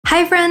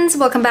Hi friends,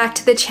 welcome back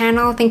to the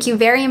channel. Thank you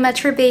very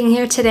much for being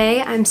here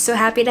today. I'm so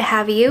happy to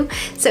have you.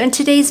 So in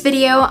today's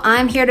video,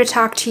 I'm here to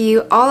talk to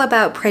you all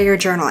about prayer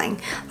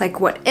journaling. Like,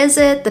 what is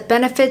it, the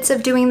benefits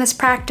of doing this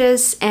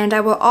practice, and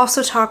I will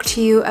also talk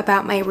to you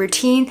about my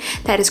routine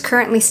that is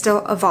currently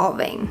still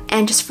evolving.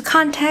 And just for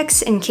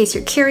context, in case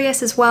you're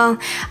curious as well,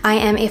 I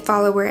am a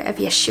follower of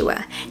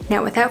Yeshua.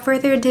 Now without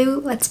further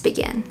ado, let's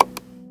begin.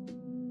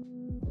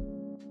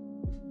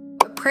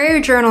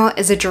 Prayer journal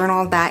is a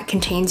journal that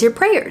contains your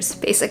prayers,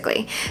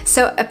 basically.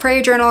 So a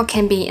prayer journal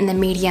can be in the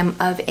medium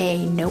of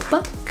a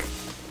notebook,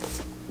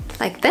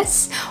 like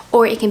this,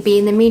 or it can be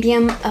in the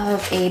medium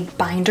of a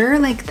binder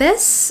like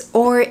this,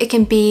 or it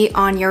can be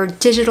on your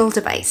digital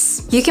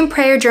device. You can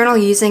prayer journal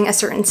using a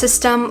certain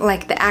system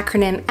like the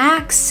acronym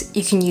ACTS,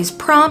 you can use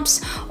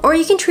prompts, or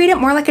you can treat it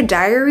more like a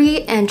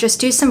diary and just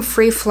do some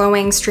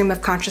free-flowing stream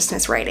of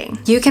consciousness writing.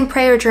 You can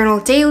prayer journal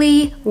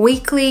daily,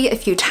 weekly, a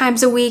few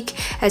times a week.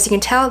 As you can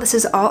tell, this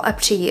is all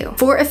up to you.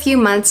 For a few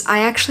months, I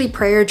actually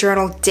prayer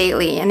journaled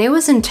daily, and it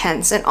was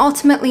intense, and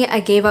ultimately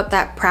I gave up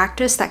that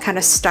practice, that kind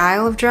of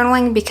style of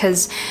journaling, because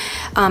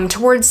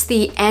towards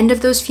the end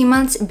of those few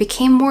months, it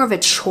became more of a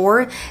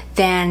chore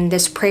than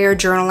this prayer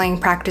journaling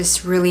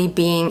practice really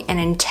being an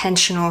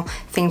intentional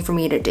thing for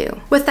me to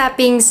do. With that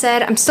being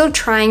said, I'm still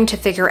trying to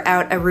figure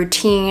out a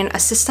routine, a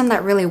system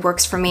that really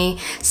works for me,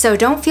 so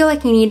don't feel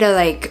like you need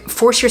to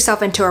force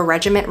yourself into a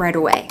regimen right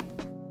away.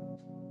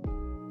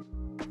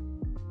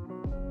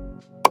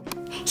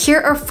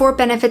 Here are 4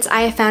 benefits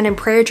I have found in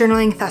prayer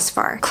journaling thus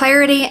far.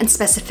 Clarity and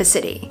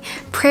specificity.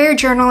 Prayer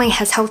journaling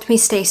has helped me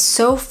stay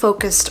so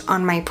focused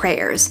on my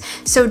prayers.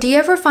 So do you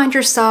ever find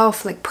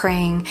yourself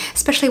praying,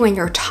 especially when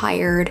you're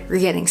tired, you're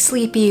getting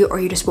sleepy, or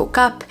you just woke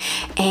up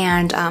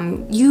and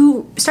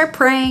you start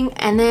praying,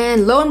 and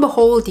then lo and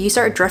behold, you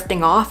start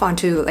drifting off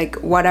onto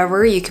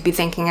whatever. You could be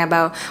thinking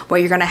about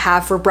what you're gonna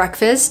have for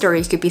breakfast, or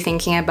you could be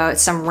thinking about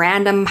some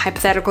random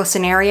hypothetical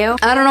scenario.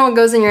 I don't know what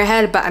goes in your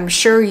head, but I'm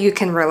sure you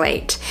can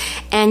relate.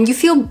 And you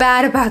feel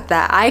bad about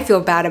that. I feel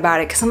bad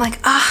about it because I'm like,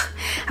 I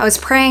was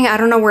praying, I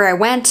don't know where I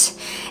went,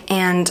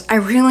 and I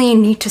really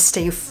need to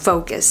stay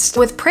focused.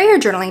 With prayer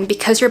journaling,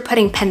 because you're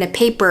putting pen to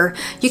paper,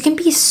 you can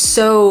be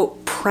so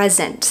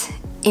present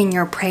in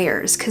your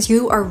prayers because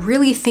you are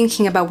really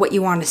thinking about what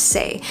you want to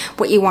say,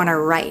 what you want to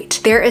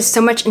write. There is so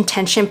much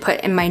intention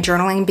put in my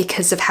journaling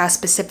because of how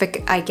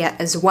specific I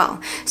get as well.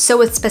 So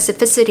with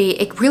specificity,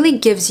 it really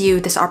gives you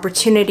this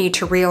opportunity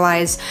to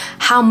realize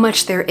how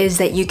much there is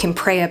that you can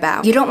pray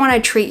about. You don't want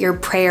to treat your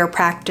prayer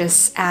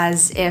practice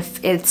as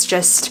if it's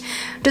just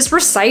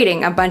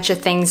reciting a bunch of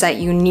things that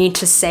you need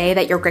to say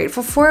that you're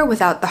grateful for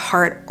without the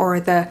heart or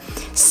the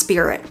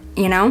spirit,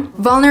 you know?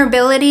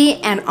 Vulnerability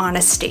and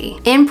honesty.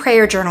 In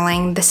prayer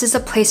journaling, this is a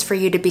place for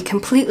you to be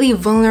completely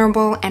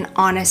vulnerable and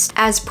honest,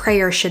 as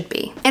prayer should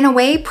be. In a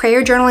way,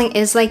 prayer journaling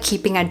is like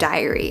keeping a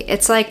diary.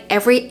 It's like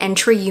every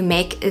entry you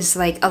make is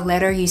like a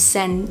letter you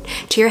send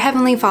to your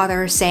Heavenly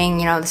Father saying,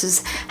 this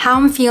is how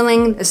I'm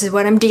feeling, this is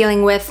what I'm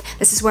dealing with,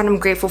 this is what I'm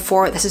grateful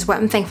for, this is what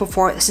I'm thankful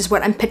for, this is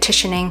what I'm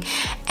petitioning.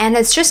 And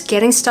it's just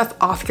getting stuff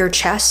off your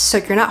chest so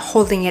you're not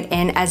holding it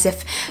in as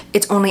if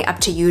it's only up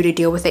to you to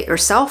deal with it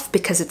yourself,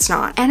 because it's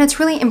not. And it's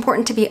really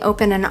important to be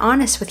open and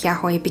honest with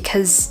Yahweh,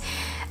 because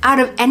out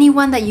of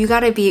anyone that you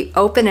gotta be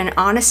open and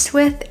honest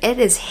with, it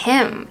is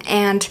Him.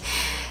 And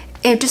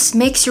it just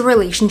makes your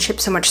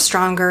relationship so much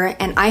stronger.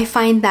 And I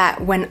find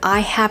that when I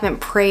haven't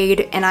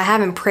prayed, and I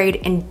haven't prayed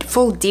in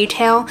full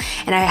detail,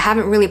 and I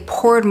haven't really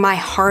poured my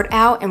heart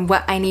out and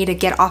what I need to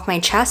get off my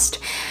chest,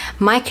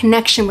 my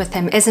connection with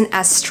Him isn't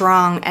as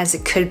strong as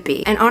it could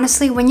be. And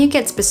honestly, when you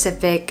get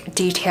specific,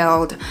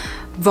 detailed,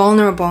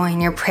 vulnerable in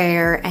your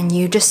prayer, and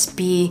you just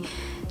be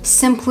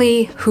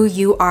simply who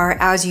you are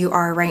as you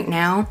are right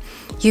now,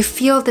 you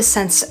feel the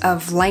sense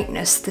of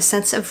lightness, the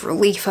sense of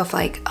relief of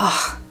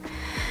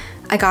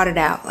I got it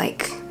out.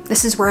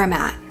 This is where I'm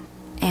at,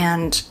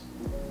 and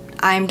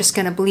I'm just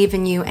gonna believe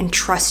in you and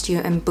trust you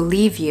and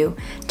believe you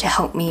to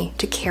help me,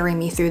 to carry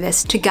me through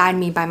this, to guide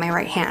me by my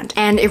right hand.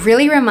 And it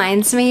really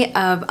reminds me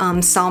of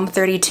Psalm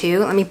 32.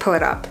 Let me pull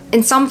it up.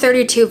 In Psalm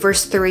 32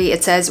 verse 3,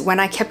 it says, "When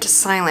I kept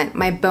silent,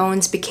 my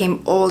bones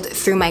became old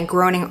through my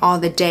groaning all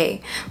the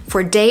day.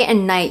 For day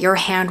and night your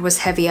hand was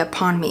heavy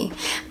upon me.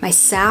 My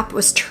sap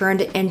was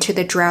turned into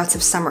the droughts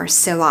of summer,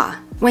 Selah."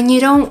 When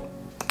you don't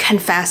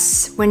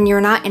confess, when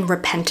you're not in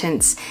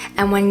repentance,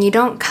 and when you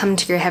don't come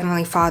to your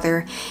Heavenly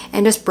Father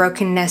in just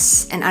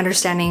brokenness and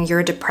understanding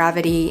your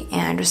depravity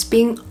and just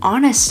being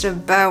honest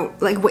about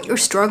what you're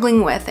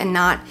struggling with and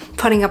not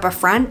putting up a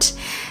front,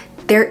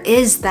 there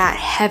is that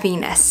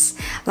heaviness,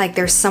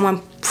 there's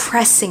someone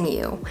pressing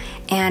you.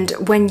 And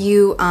when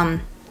you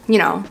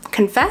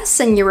confess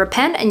and you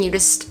repent and you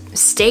just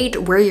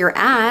state where you're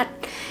at,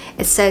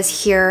 it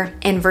says here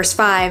in verse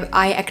 5,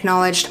 "I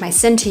acknowledged my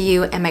sin to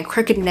you, and my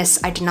crookedness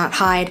I did not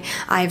hide.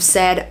 I have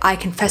said, I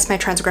confess my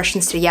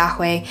transgressions to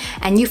Yahweh,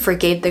 and you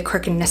forgave the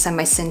crookedness of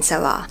my sin,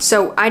 Selah."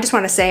 So I just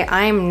want to say,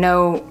 I am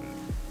no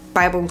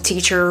Bible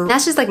teacher.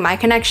 That's just like my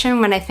connection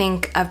when I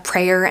think of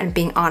prayer and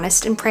being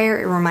honest in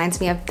prayer. It reminds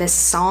me of this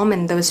psalm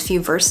and those few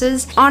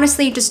verses.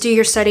 Honestly, just do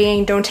your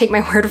studying. Don't take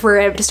my word for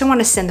it. I just don't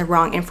want to send the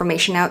wrong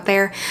information out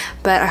there,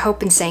 but I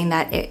hope in saying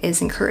that it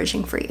is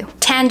encouraging for you.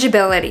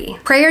 Tangibility.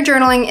 Prayer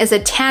journaling is a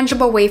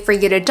tangible way for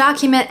you to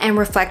document and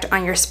reflect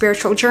on your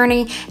spiritual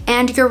journey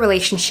and your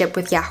relationship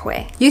with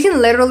Yahweh. You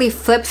can literally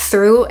flip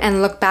through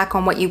and look back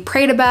on what you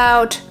prayed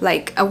about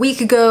like a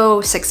week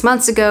ago, 6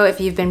 months ago, if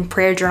you've been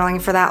prayer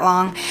journaling for that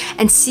long,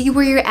 and see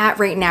where you're at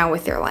right now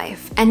with your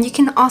life. And you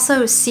can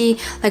also see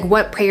like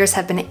what prayers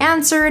have been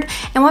answered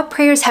and what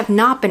prayers have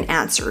not been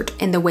answered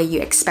in the way you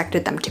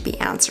expected them to be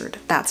answered.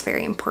 That's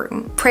very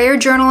important. Prayer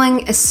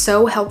journaling is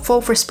so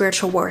helpful for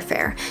spiritual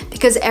warfare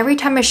because every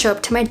time I show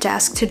up to my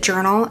desk to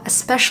journal,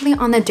 especially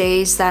on the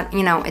days that,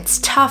 you know, it's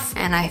tough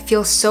and I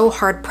feel so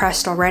hard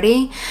pressed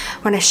already,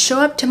 when I show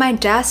up to my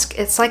desk,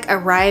 it's like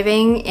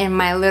arriving in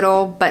my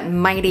little but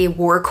mighty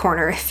war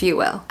corner, if you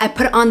will. I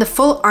put on the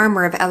full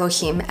armor of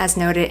Elohim as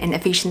noted in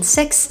Ephesians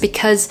 6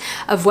 because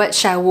of what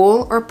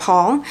Shaul or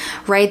Paul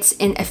writes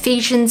in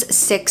Ephesians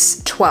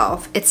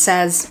 6:12. It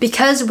says,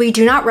 "Because we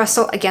do not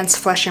wrestle against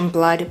flesh and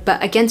blood,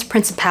 but against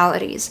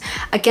principalities,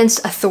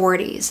 against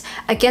authorities,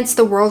 against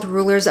the world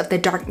rulers of the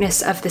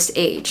darkness of this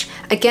age,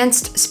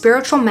 against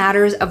spiritual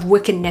matters of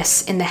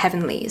wickedness in the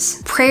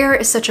heavenlies." Prayer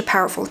is such a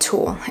powerful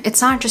tool.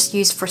 It's not just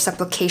used for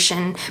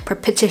supplication, for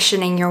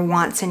petitioning your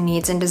wants and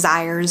needs and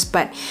desires,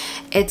 but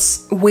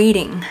it's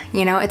waiting,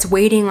 you know, it's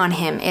waiting on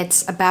Him.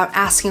 It's about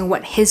asking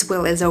what His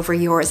will is over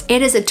yours.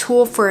 It is a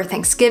tool for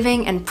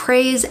thanksgiving and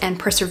praise and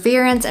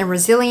perseverance and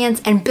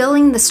resilience and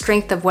building the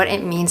strength of what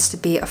it means to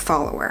be a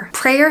follower.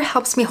 Prayer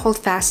helps me hold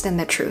fast in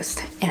the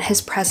truth, in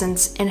His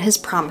presence, in His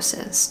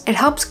promises. It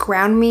helps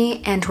ground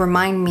me and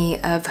remind me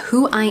of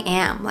who I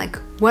am, like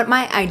what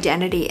my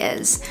identity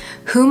is,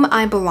 whom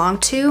I belong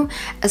to,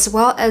 as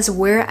well as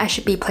where I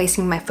should be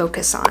placing my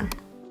focus on.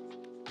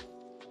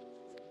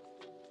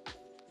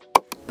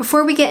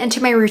 Before we get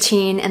into my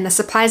routine and the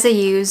supplies I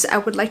use, I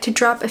would like to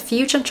drop a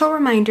few gentle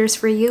reminders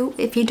for you,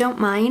 if you don't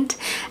mind.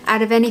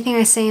 Out of anything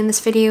I say in this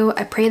video,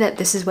 I pray that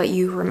this is what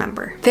you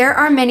remember. There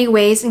are many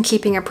ways in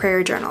keeping a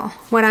prayer journal.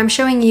 What I'm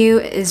showing you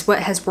is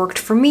what has worked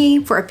for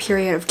me for a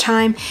period of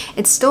time.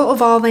 It's still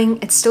evolving,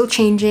 it's still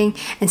changing,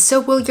 and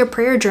so will your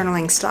prayer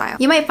journaling style.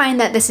 You might find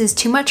that this is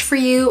too much for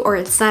you or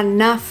it's not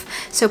enough,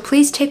 so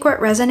please take what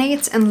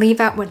resonates and leave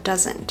out what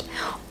doesn't.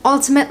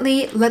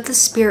 Ultimately, let the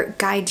Spirit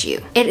guide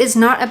you. It is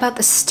not about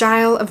the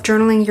style of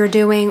journaling you're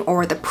doing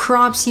or the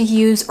prompts you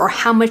use or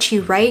how much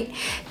you write,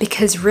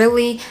 because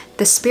really,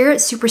 the Spirit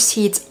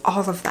supersedes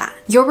all of that.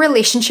 Your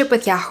relationship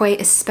with Yahweh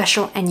is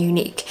special and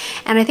unique,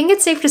 and I think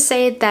it's safe to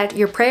say that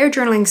your prayer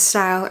journaling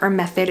style or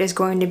method is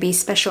going to be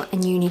special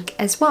and unique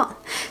as well.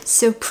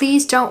 So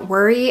please don't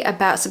worry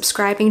about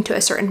subscribing to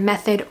a certain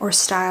method or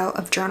style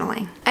of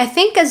journaling. I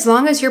think as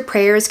long as your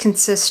prayers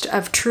consist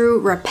of true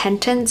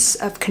repentance,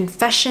 of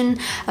confession,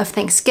 of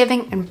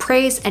thanksgiving and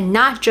praise, and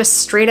not just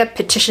straight up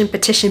petition,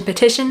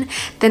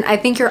 then I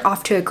think you're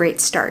off to a great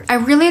start. I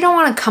really don't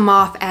want to come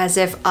off as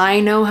if I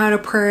know how to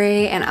pray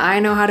and I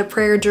know how to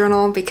prayer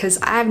journal, because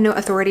I have no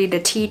authority to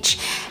teach.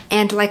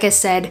 And like I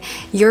said,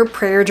 your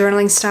prayer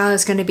journaling style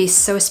is going to be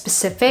so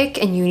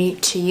specific and unique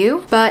to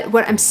you. But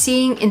what I'm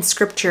seeing in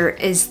scripture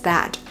is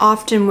that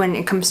often when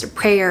it comes to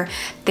prayer,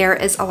 there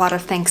is a lot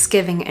of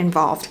thanksgiving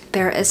involved.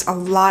 There is a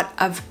lot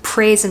of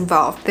praise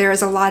involved. There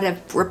is a lot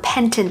of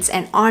repentance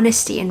and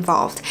honesty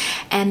involved.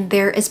 And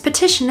there is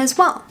petition as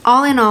well.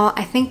 All in all,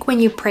 I think when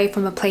you pray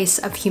from a place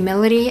of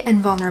humility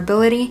and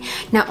vulnerability,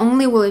 not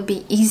only will it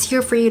be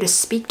easier for you to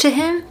speak to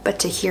Him, but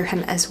to hear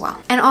Him as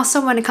well. And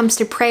also when it comes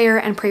to prayer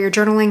and prayer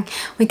journaling,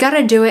 we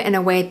gotta do it in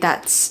a way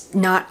that's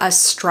not us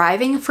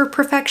striving for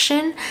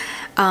perfection.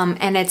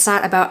 And it's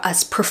not about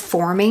us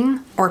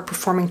performing or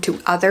performing to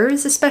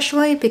others,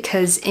 especially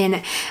because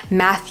in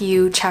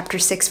Matthew chapter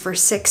 6,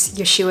 verse 6,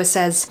 Yeshua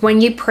says,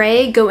 "When you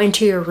pray, go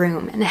into your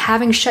room, and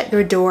having shut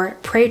your door,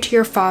 pray to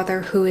your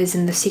Father who is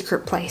in the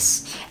secret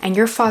place, and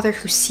your Father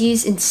who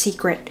sees in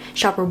secret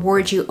shall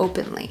reward you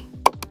openly."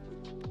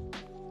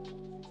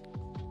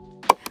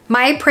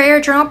 My prayer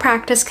journal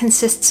practice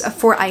consists of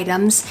 4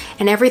 items,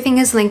 and everything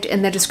is linked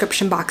in the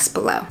description box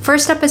below.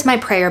 First up is my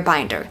prayer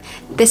binder.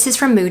 This is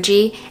from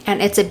Muji,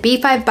 and it's a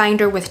B5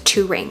 binder with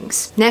 2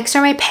 rings. Next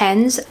are my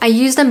pens. I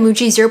use the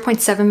Muji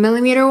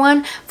 0.7mm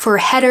one for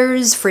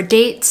headers, for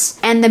dates,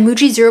 and the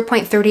Muji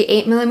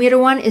 0.38mm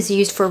one is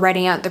used for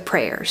writing out the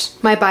prayers.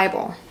 My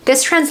Bible.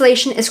 This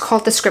translation is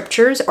called The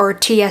Scriptures, or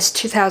TS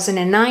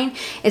 2009.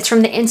 It's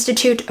from the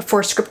Institute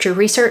for Scripture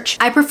Research.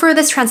 I prefer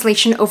this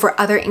translation over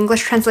other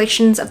English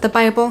translations of the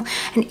Bible,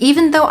 and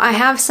even though I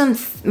have some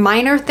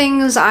minor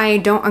things I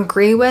don't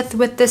agree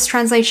with this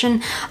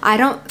translation, I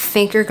don't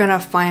think you're gonna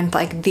find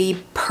like the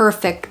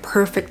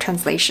perfect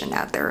translation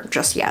out there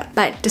just yet.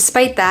 But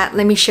despite that,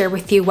 let me share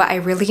with you what I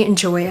really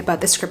enjoy about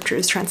the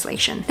scriptures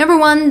translation. Number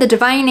one, the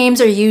divine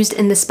names are used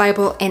in this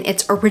Bible in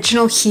its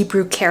original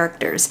Hebrew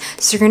characters.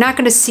 So you're not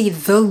going to see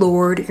the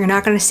Lord, you're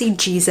not going to see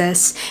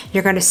Jesus,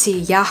 you're going to see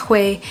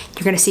Yahweh,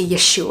 you're going to see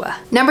Yeshua.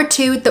 Number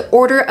two, the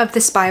order of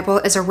this Bible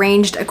is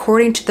arranged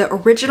according to the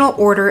original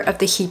order of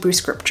the Hebrew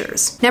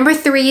scriptures. Number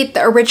three,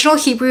 the original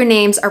Hebrew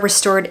names are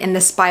restored in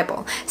this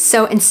Bible.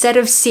 So instead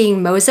of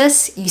seeing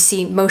Moses, you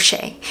see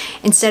Moshe.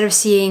 Instead of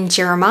seeing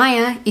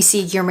Jeremiah, you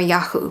see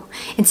Yirmiyahu.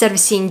 Instead of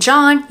seeing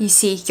John, you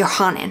see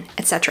Yohanan,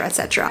 etc.,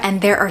 etc.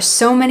 And there are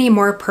so many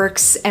more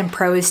perks and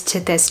pros to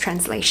this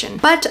translation.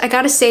 But I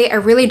gotta say, I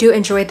really do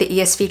enjoy the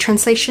ESV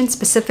translation,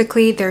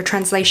 specifically their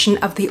translation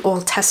of the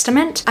Old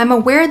Testament. I'm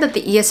aware that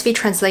the ESV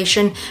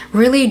translation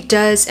really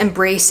does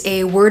embrace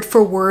a word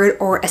for word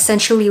or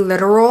essentially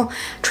literal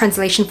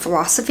translation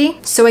philosophy.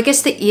 So I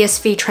guess the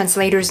ESV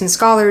translators and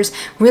scholars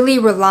really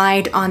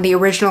relied on the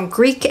original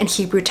Greek and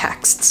Hebrew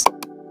texts.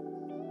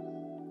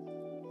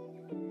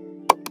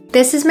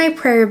 This is my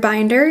prayer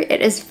binder.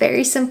 It is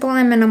very simple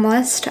and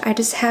minimalist. I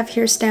just have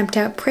here stamped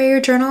out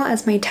prayer journal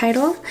as my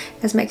title,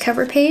 as my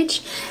cover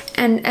page.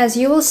 And as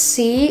you will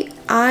see,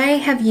 I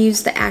have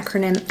used the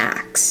acronym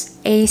ACTS,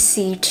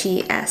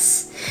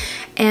 A-C-T-S.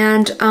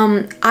 And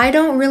I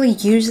don't really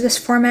use this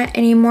format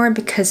anymore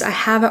because I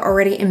have it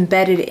already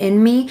embedded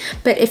in me.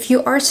 But if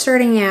you are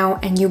starting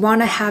out and you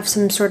want to have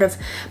some sort of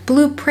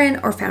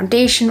blueprint or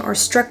foundation or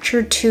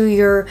structure to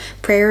your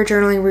prayer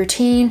journaling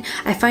routine,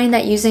 I find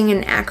that using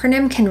an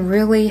acronym can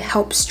really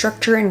help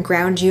structure and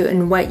ground you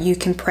in what you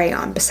can pray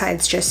on,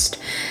 besides just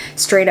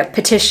straight up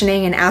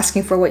petitioning and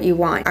asking for what you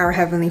want. Our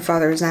Heavenly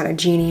Father is not a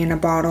genie in a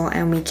bottle,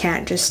 and we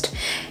can't just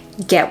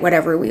get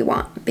whatever we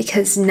want,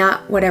 because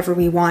not whatever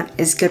we want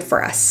is good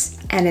for us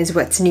and is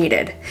what's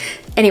needed.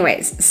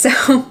 Anyways,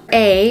 so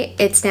A,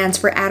 it stands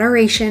for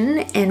adoration,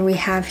 and we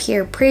have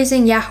here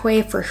praising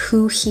Yahweh for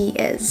who he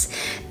is.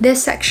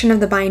 This section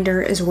of the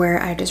binder is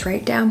where I just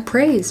write down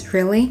praise,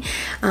 really.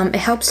 It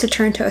helps to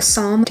turn to a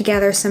psalm to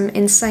gather some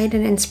insight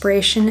and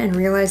inspiration and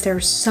realize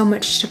there's so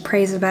much to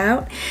praise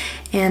about.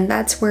 And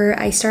that's where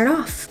I start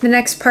off. The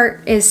next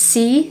part is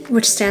C,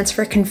 which stands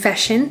for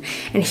confession.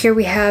 And here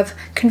we have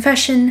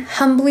confession,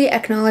 humbly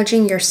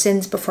acknowledging your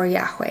sins before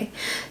Yahweh.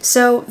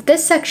 So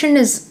this section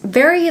is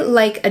very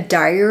like a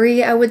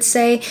diary, I would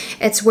say.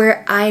 It's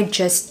where I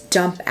just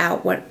dump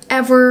out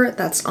whatever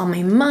that's on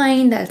my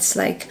mind, that's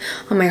like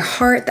on my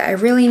heart, that I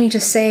really need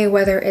to say,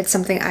 whether it's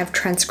something I've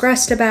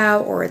transgressed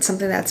about or it's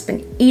something that's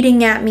been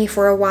eating at me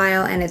for a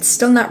while and it's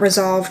still not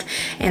resolved.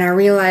 And I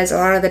realize a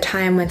lot of the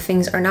time when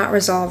things are not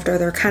resolved or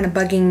they're kind of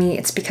bugging me,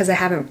 it's because I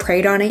haven't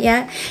prayed on it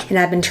yet and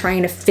I've been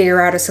trying to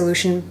figure out a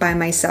solution by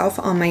myself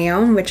on my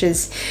own, which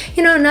is,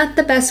 you know, not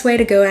the best way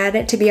to go at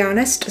it, to be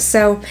honest.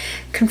 So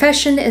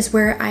confession is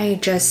where I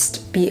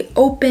just be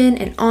open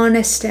and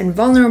honest and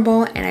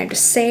vulnerable, and I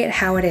just say it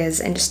how it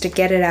is and just to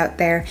get it out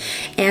there.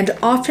 And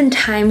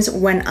oftentimes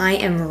when I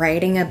am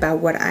writing about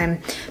what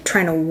I'm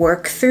trying to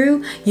work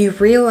through, you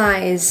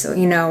realize,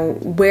 you know,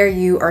 where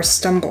you are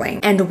stumbling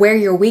and where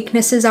your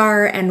weaknesses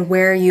are and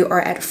where you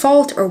are at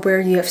fault or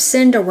where you have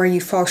sinned or where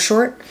you fall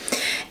short.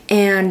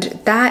 And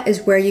that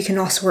is where you can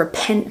also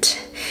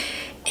repent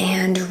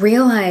and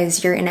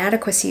realize your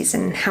inadequacies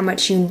and how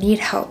much you need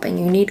help and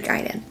you need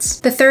guidance.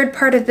 The third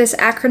part of this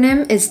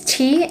acronym is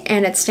T,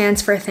 and it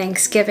stands for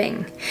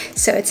thanksgiving.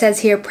 So it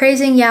says here,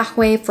 praising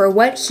Yahweh for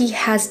what he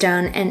has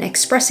done and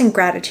expressing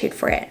gratitude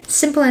for it.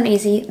 Simple and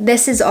easy.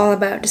 This is all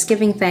about just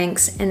giving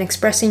thanks and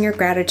expressing your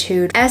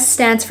gratitude. S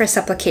stands for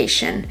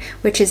supplication,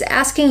 which is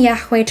asking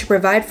Yahweh to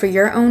provide for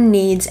your own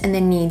needs and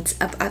the needs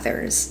of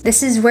others.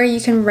 This is where you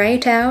can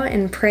write out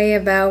and pray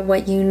about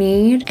what you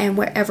need and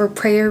whatever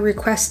prayer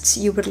requests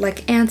you would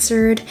like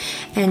answered,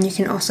 and you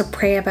can also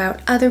pray about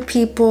other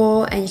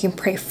people and you can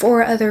pray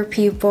for other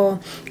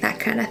people, that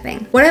kind of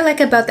thing. What I like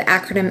about the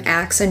acronym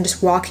ACTS and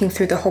just walking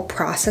through the whole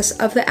process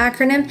of the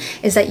acronym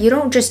is that you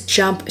don't just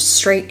jump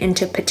straight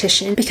into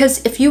petition,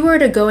 because if you were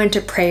to go into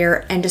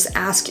prayer and just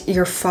ask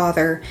your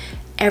Father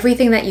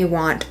everything that you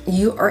want,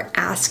 you are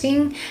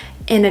asking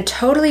in a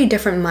totally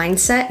different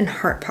mindset and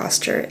heart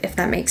posture, if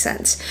that makes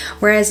sense.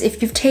 Whereas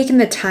if you've taken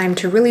the time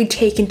to really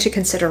take into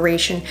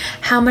consideration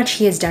how much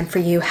he has done for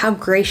you, how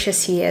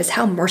gracious he is,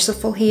 how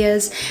merciful he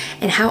is,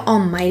 and how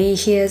almighty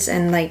he is,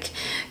 and like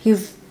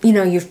you've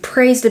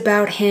praised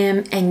about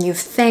him and you've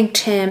thanked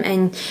him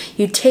and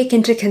you take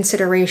into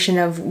consideration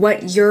of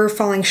what you're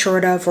falling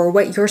short of or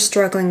what you're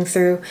struggling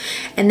through.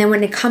 And then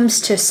when it comes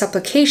to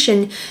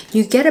supplication,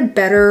 you get a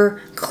better,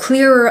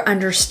 clearer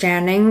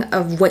understanding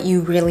of what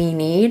you really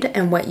need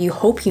and what you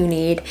hope you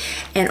need.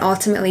 And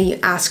ultimately you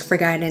ask for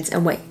guidance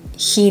and what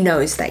he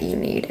knows that you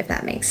need, if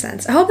that makes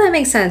sense. I hope that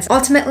makes sense.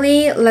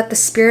 Ultimately, let the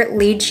Spirit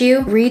lead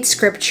you. Read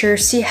scripture,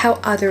 see how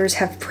others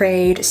have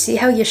prayed, see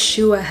how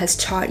Yeshua has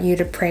taught you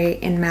to pray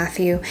in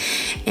Matthew,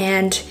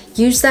 and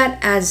use that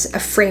as a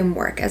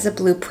framework, as a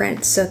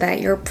blueprint, so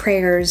that your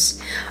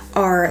prayers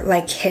are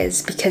like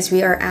his, because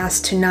we are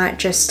asked to not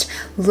just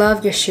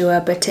love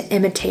Yeshua, but to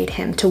imitate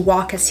him, to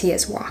walk as he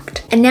has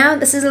walked. And now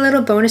this is a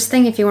little bonus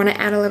thing if you want to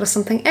add a little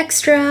something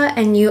extra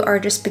and you are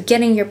just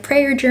beginning your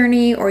prayer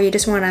journey, or you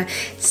just want to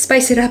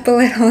spice it up a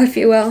little, if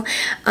you will.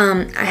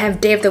 I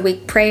have day of the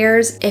week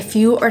prayers. If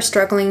you are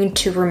struggling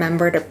to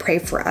remember to pray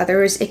for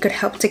others, it could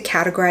help to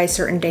categorize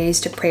certain days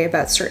to pray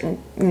about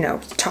certain,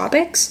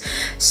 topics.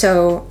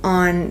 So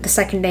on the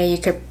second day, you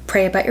could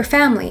pray about your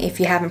family if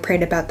you haven't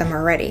prayed about them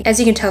already. As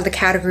you can tell, the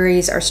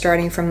categories are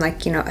starting from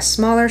like, a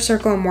smaller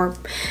circle, a more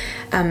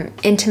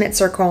intimate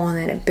circle, and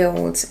then it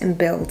builds and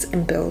builds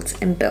and builds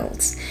and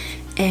builds.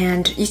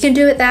 And you can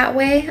do it that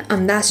way.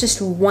 That's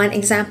just one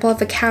example of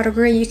a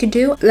category you could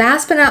do.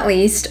 Last but not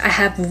least, I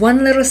have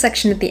one little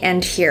section at the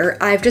end here.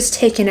 I've just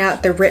taken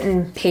out the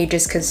written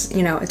pages because,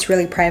 it's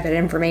really private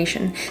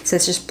information, so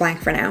it's just blank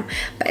for now.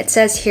 But it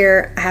says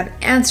here, I have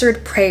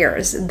answered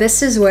prayers.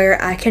 This is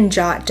where I can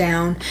jot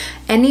down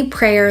any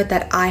prayer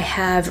that I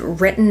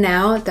have written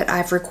out that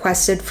I've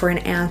requested for an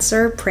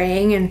answer,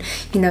 praying and,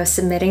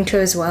 submitting to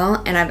as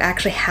well. And I've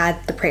actually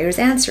had the prayers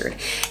answered.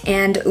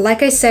 And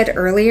like I said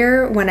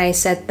earlier, when I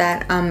said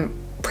that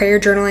prayer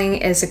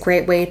journaling is a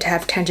great way to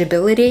have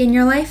tangibility in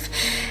your life.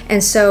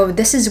 And so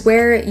this is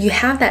where you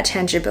have that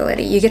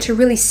tangibility. You get to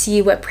really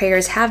see what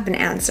prayers have been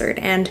answered.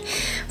 And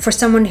for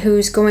someone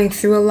who's going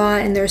through a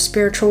lot in their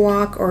spiritual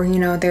walk, or,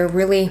 they're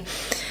really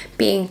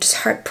being just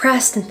hard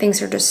pressed and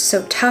things are just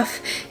so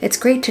tough, it's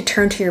great to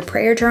turn to your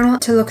prayer journal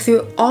to look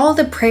through all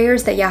the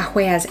prayers that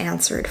Yahweh has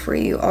answered for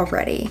you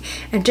already,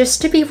 and just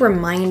to be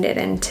reminded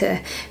and to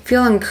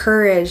feel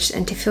encouraged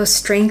and to feel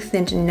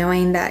strengthened in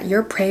knowing that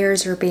your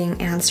prayers are being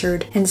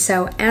answered. And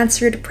so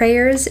answered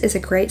prayers is a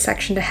great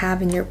section to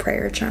have in your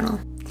prayer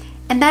journal.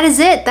 And that is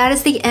it. That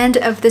is the end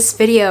of this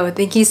video.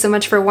 Thank you so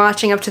much for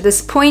watching up to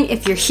this point.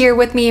 If you're here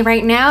with me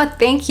right now,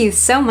 thank you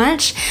so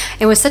much.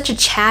 It was such a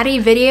chatty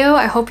video.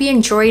 I hope you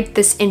enjoyed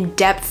this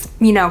in-depth,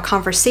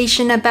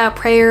 conversation about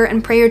prayer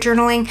and prayer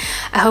journaling.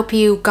 I hope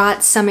you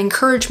got some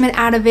encouragement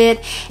out of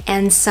it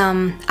and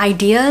some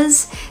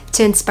ideas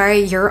to inspire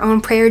your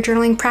own prayer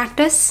journaling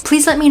practice.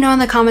 Please let me know in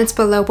the comments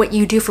below what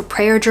you do for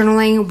prayer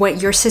journaling,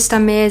 what your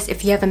system is,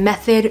 if you have a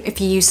method,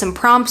 if you use some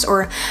prompts,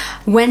 or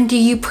when do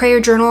you prayer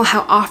journal,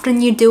 how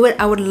often you do it.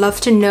 I would love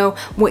to know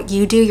what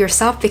you do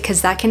yourself,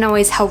 because that can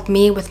always help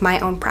me with my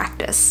own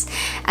practice.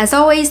 As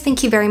always,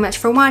 thank you very much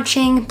for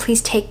watching.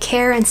 Please take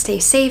care and stay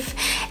safe,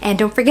 and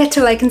don't forget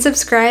to like and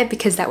subscribe,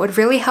 because that would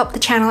really help the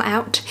channel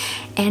out.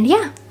 And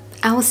yeah,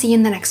 I will see you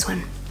in the next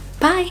one.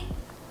 Bye!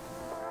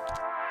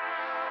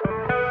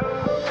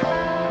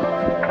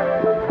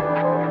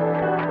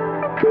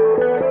 Thank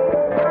you.